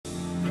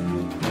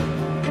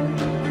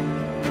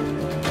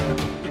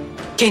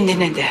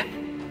Kendine de,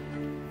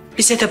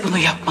 bize de bunu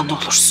yapma ne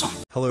olursun.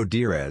 Hello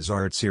dear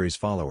Esaret series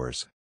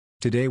followers.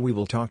 Today we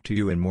will talk to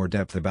you in more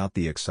depth about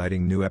the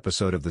exciting new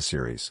episode of the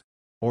series.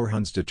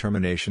 Orhan's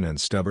determination and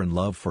stubborn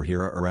love for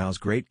Hira arouse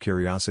great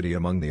curiosity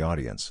among the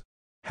audience.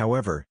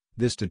 However,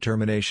 this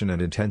determination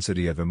and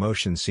intensity of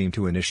emotion seem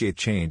to initiate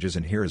changes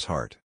in Hira's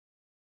heart.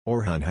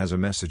 Orhan has a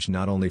message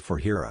not only for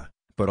Hira,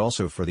 but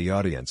also for the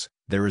audience.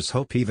 There is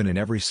hope even in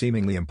every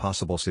seemingly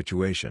impossible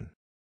situation.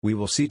 We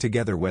will see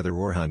together whether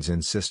Orhan's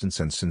insistence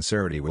and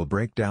sincerity will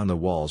break down the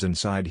walls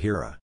inside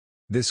Hira.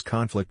 This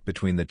conflict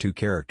between the two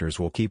characters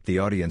will keep the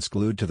audience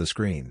glued to the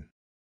screen.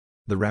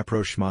 The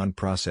rapprochement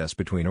process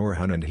between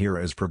Orhan and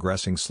Hira is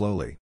progressing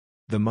slowly.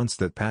 The months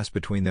that pass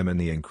between them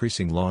and the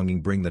increasing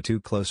longing bring the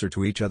two closer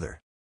to each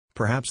other.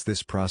 Perhaps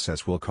this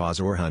process will cause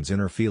Orhan's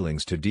inner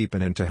feelings to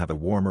deepen and to have a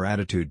warmer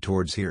attitude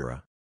towards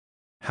Hira.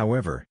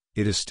 However,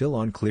 it is still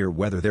unclear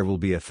whether there will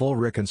be a full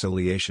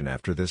reconciliation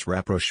after this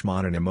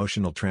rapprochement and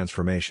emotional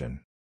transformation.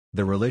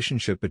 The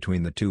relationship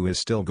between the two is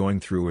still going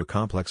through a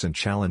complex and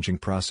challenging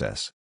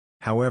process.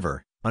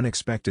 However,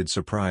 unexpected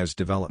surprise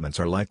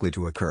developments are likely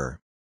to occur.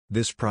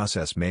 This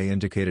process may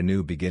indicate a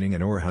new beginning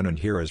in Orhan and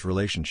Hira's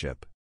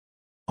relationship.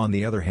 On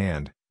the other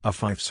hand,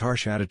 Afif's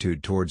harsh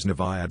attitude towards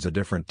Neva adds a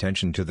different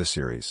tension to the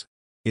series.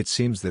 It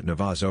seems that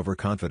Neva's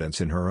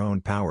overconfidence in her own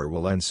power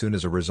will end soon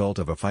as a result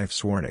of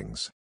Afif's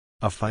warnings.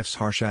 Afif's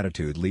harsh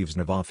attitude leaves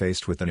Neva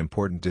faced with an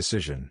important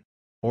decision.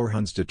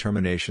 Orhan's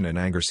determination and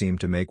anger seem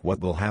to make what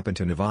will happen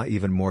to Neva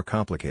even more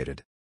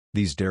complicated.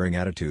 These daring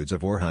attitudes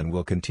of Orhan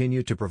will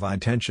continue to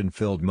provide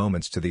tension-filled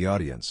moments to the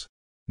audience.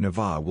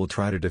 Neva will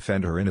try to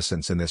defend her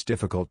innocence in this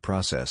difficult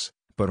process,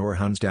 but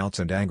Orhan's doubts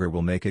and anger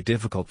will make it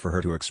difficult for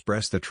her to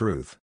express the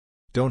truth.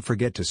 Don't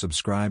forget to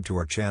subscribe to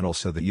our channel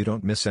so that you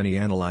don't miss any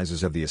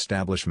analyses of the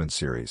Establishment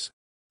series.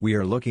 We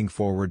are looking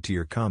forward to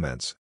your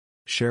comments.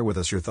 Share with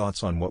us your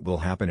thoughts on what will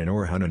happen in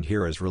Orhan and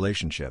Hira's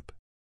relationship.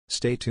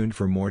 Stay tuned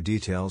for more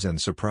details and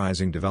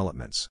surprising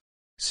developments.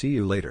 See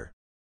you later.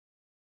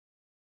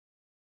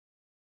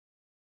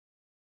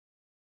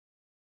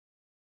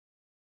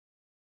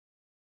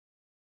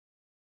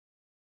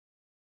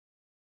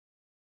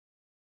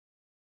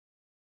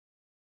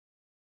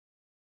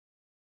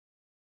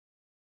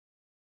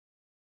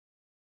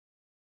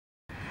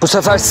 Bu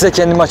sefer size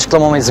kendimi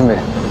açıklamama izin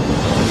verin.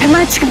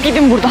 Hemen çıkıp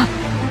gidin buradan.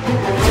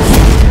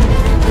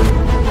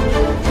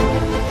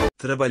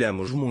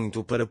 Trabalhamos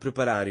muito para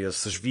preparar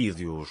esses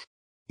vídeos.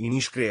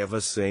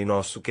 Inscreva-se em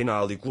nosso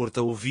canal e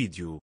curta o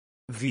vídeo.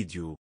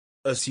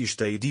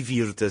 Assista e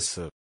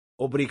divirta-se.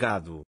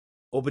 Obrigado.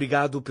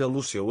 Obrigado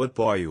pelo seu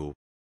apoio.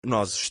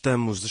 Nós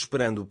estamos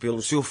esperando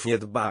pelo seu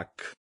feedback.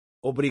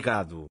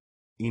 Obrigado.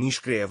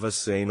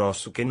 Inscreva-se em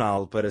nosso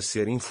canal para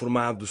ser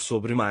informado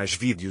sobre mais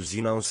vídeos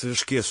e não se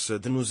esqueça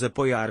de nos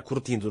apoiar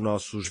curtindo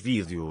nossos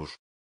vídeos.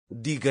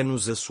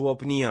 Diga-nos a sua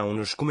opinião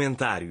nos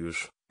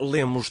comentários.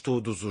 Lemos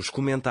todos os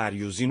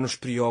comentários e nos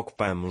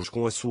preocupamos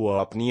com a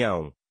sua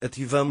opinião.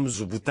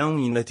 Ativamos o botão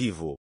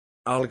inativo.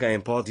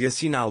 Alguém pode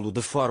assiná-lo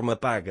de forma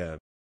paga.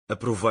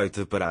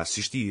 Aproveite para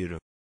assistir.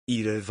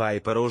 Hira vai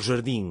para o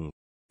jardim.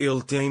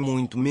 Ele tem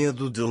muito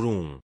medo de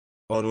Orhan.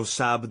 Orhan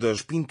sabe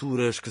das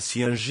pinturas que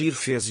Ciangir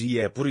fez e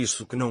é por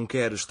isso que não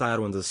quer estar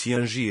onde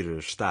Ciangir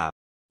está.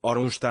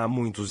 Orhan está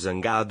muito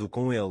zangado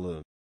com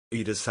ele.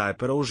 Hira sai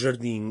para o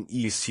jardim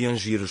e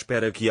Ciangir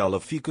espera que ela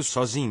fique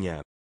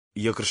sozinha.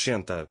 E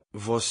acrescenta,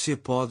 você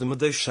pode me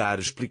deixar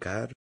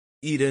explicar?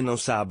 Hira não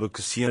sabe que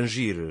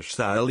Ciangir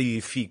está ali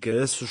e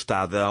fica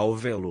assustada ao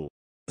vê-lo.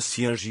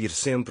 Ciangir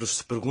sempre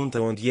se pergunta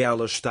onde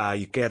ela está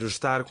e quer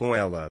estar com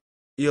ela.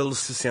 Ele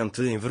se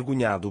sente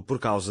envergonhado por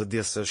causa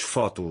dessas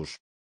fotos.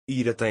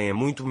 Hira tem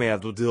muito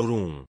medo de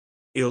Orhan.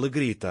 Ele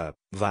grita,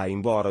 vai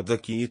embora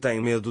daqui e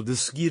tem medo de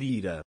seguir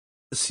Hira.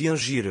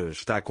 Ciangir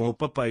está com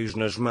papéis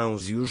nas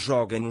mãos e os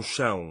joga no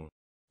chão.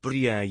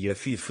 Priyan e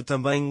Afif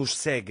também os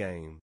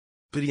seguem.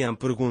 Priyan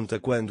pergunta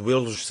quando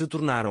eles se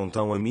tornaram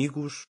tão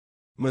amigos.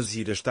 Mas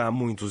Hira está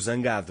muito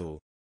zangado.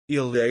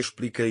 Ele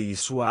explica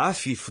isso a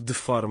Afif de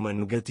forma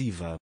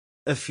negativa.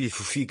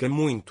 Afif fica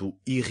muito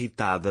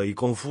irritada e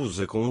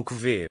confusa com o que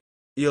vê.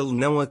 Ele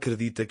não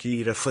acredita que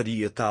Hira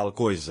faria tal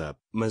coisa,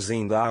 mas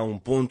ainda há um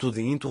ponto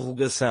de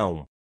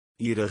interrogação.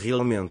 Hira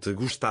realmente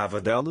gostava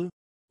dela?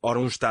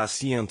 Orhan está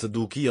ciente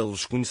do que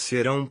eles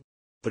conheceram?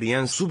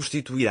 Priyan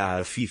substituirá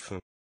Afif.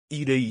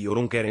 Hira e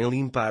Orhan querem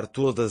limpar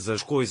todas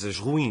as coisas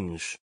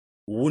ruins.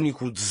 O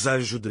único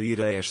desejo de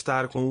Hira é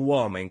estar com o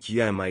homem que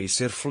ama e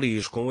ser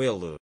feliz com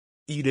ele.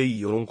 Hira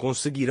e Orhan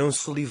conseguiram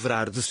se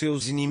livrar de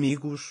seus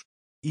inimigos?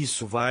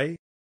 Isso vai?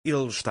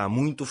 Ele está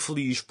muito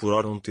feliz por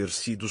Orhan ter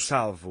sido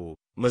salvo,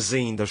 mas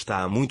ainda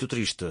está muito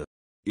triste.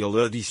 Ele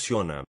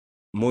adiciona.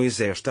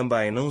 Moisés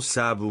também não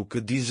sabe o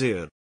que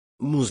dizer.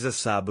 Musa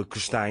sabe que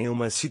está em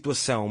uma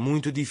situação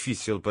muito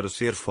difícil para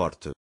ser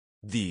forte.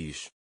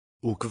 Diz.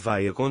 O que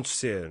vai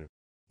acontecer?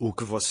 O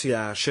que você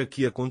acha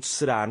que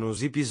acontecerá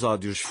nos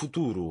episódios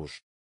futuros?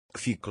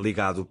 Fique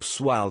ligado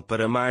pessoal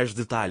para mais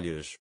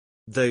detalhes.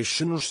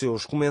 Deixe-nos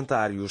seus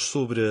comentários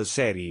sobre a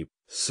série.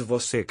 Se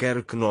você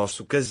quer que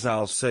nosso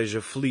casal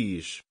seja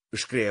feliz,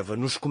 Escreva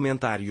nos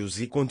comentários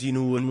e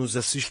continua nos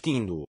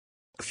assistindo.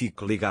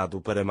 Fique ligado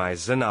para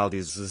mais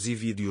análises e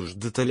vídeos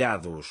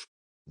detalhados.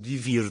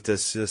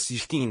 Divirta-se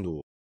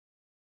assistindo.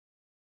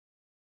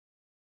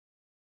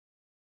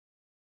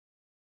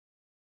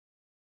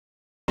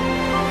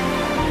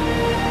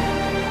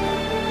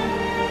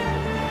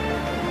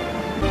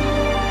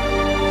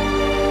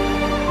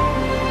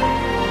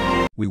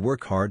 We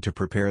work hard to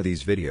prepare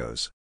these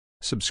videos.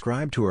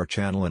 Subscribe to our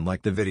channel and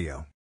like the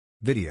video.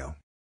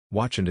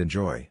 Watch and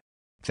enjoy.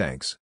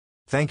 Thanks.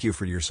 Thank you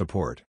for your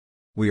support.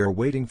 We are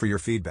waiting for your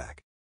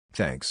feedback.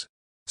 Thanks.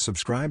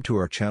 Subscribe to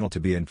our channel to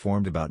be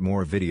informed about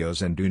more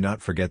videos and do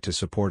not forget to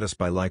support us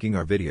by liking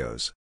our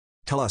videos.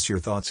 Tell us your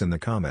thoughts in the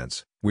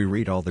comments. We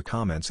read all the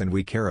comments and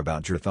we care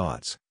about your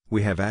thoughts.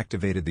 We have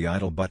activated the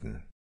idle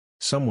button.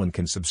 Someone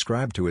can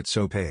subscribe to it,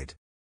 so paid.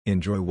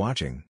 Enjoy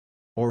watching.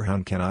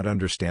 Orhan cannot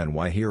understand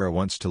why Hira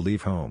wants to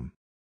leave home.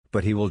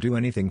 But he will do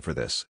anything for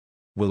this.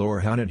 Will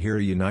Orhan and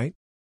Hira unite?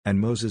 And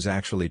Moses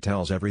actually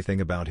tells everything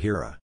about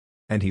Hira.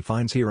 And he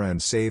finds Hira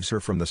and saves her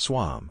from the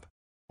swamp.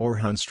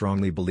 Orhan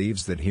strongly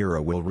believes that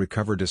Hira will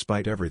recover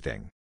despite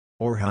everything.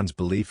 Orhan's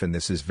belief in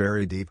this is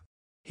very deep.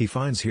 He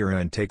finds Hira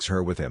and takes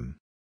her with him.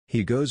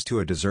 He goes to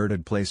a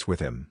deserted place with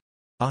him.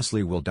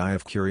 Asli will die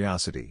of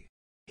curiosity.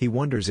 He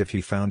wonders if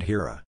he found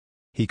Hira.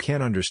 He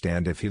can't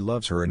understand if he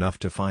loves her enough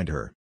to find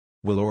her.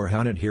 Will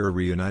Orhan and Hira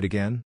reunite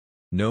again?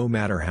 No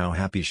matter how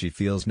happy she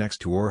feels next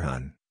to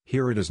Orhan,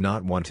 Hira does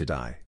not want to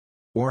die.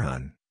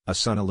 Orhan, a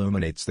sun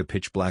illuminates the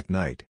pitch-black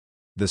night.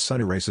 The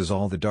sun erases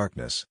all the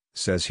darkness,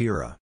 says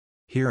Hira.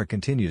 Hira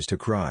continues to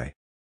cry.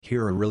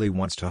 Hira really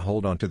wants to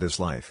hold on to this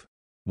life.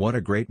 What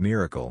a great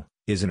miracle,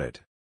 isn't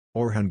it?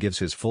 Orhan gives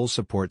his full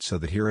support so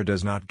that Hira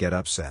does not get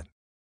upset.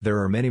 There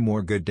are many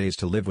more good days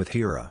to live with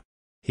Hira.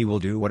 He will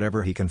do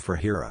whatever he can for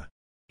Hira.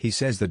 He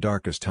says the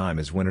darkest time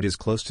is when it is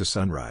close to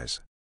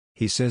sunrise.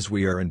 He says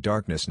we are in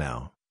darkness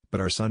now,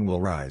 but our sun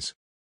will rise.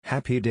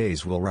 Happy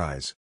days will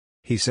rise.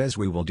 He says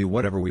we will do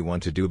whatever we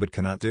want to do but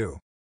cannot do.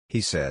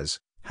 He says,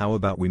 how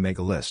about we make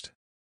a list?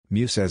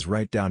 Mew says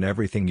write down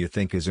everything you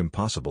think is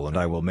impossible and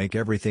I will make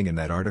everything in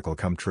that article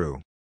come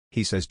true.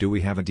 He says do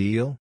we have a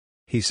deal?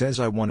 He says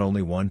I want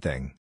only one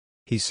thing.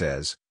 He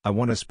says, I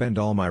want to spend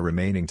all my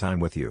remaining time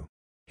with you.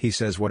 He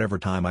says whatever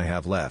time I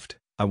have left,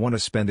 I want to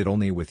spend it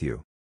only with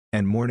you.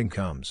 And morning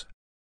comes.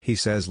 He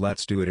says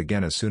let's do it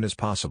again as soon as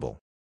possible.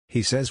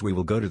 He says we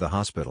will go to the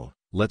hospital,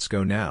 let's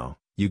go now,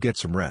 you get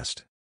some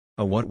rest.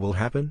 What will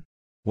happen?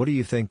 What do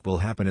you think will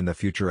happen in the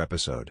future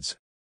episodes?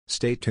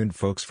 Stay tuned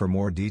folks for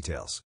more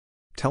details.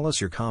 Tell us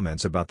your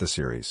comments about the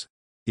series.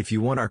 If you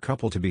want our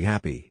couple to be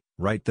happy,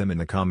 write them in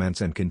the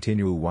comments and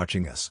continue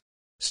watching us.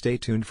 Stay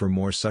tuned for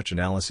more such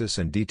analysis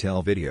and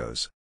detail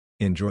videos.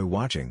 Enjoy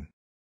watching.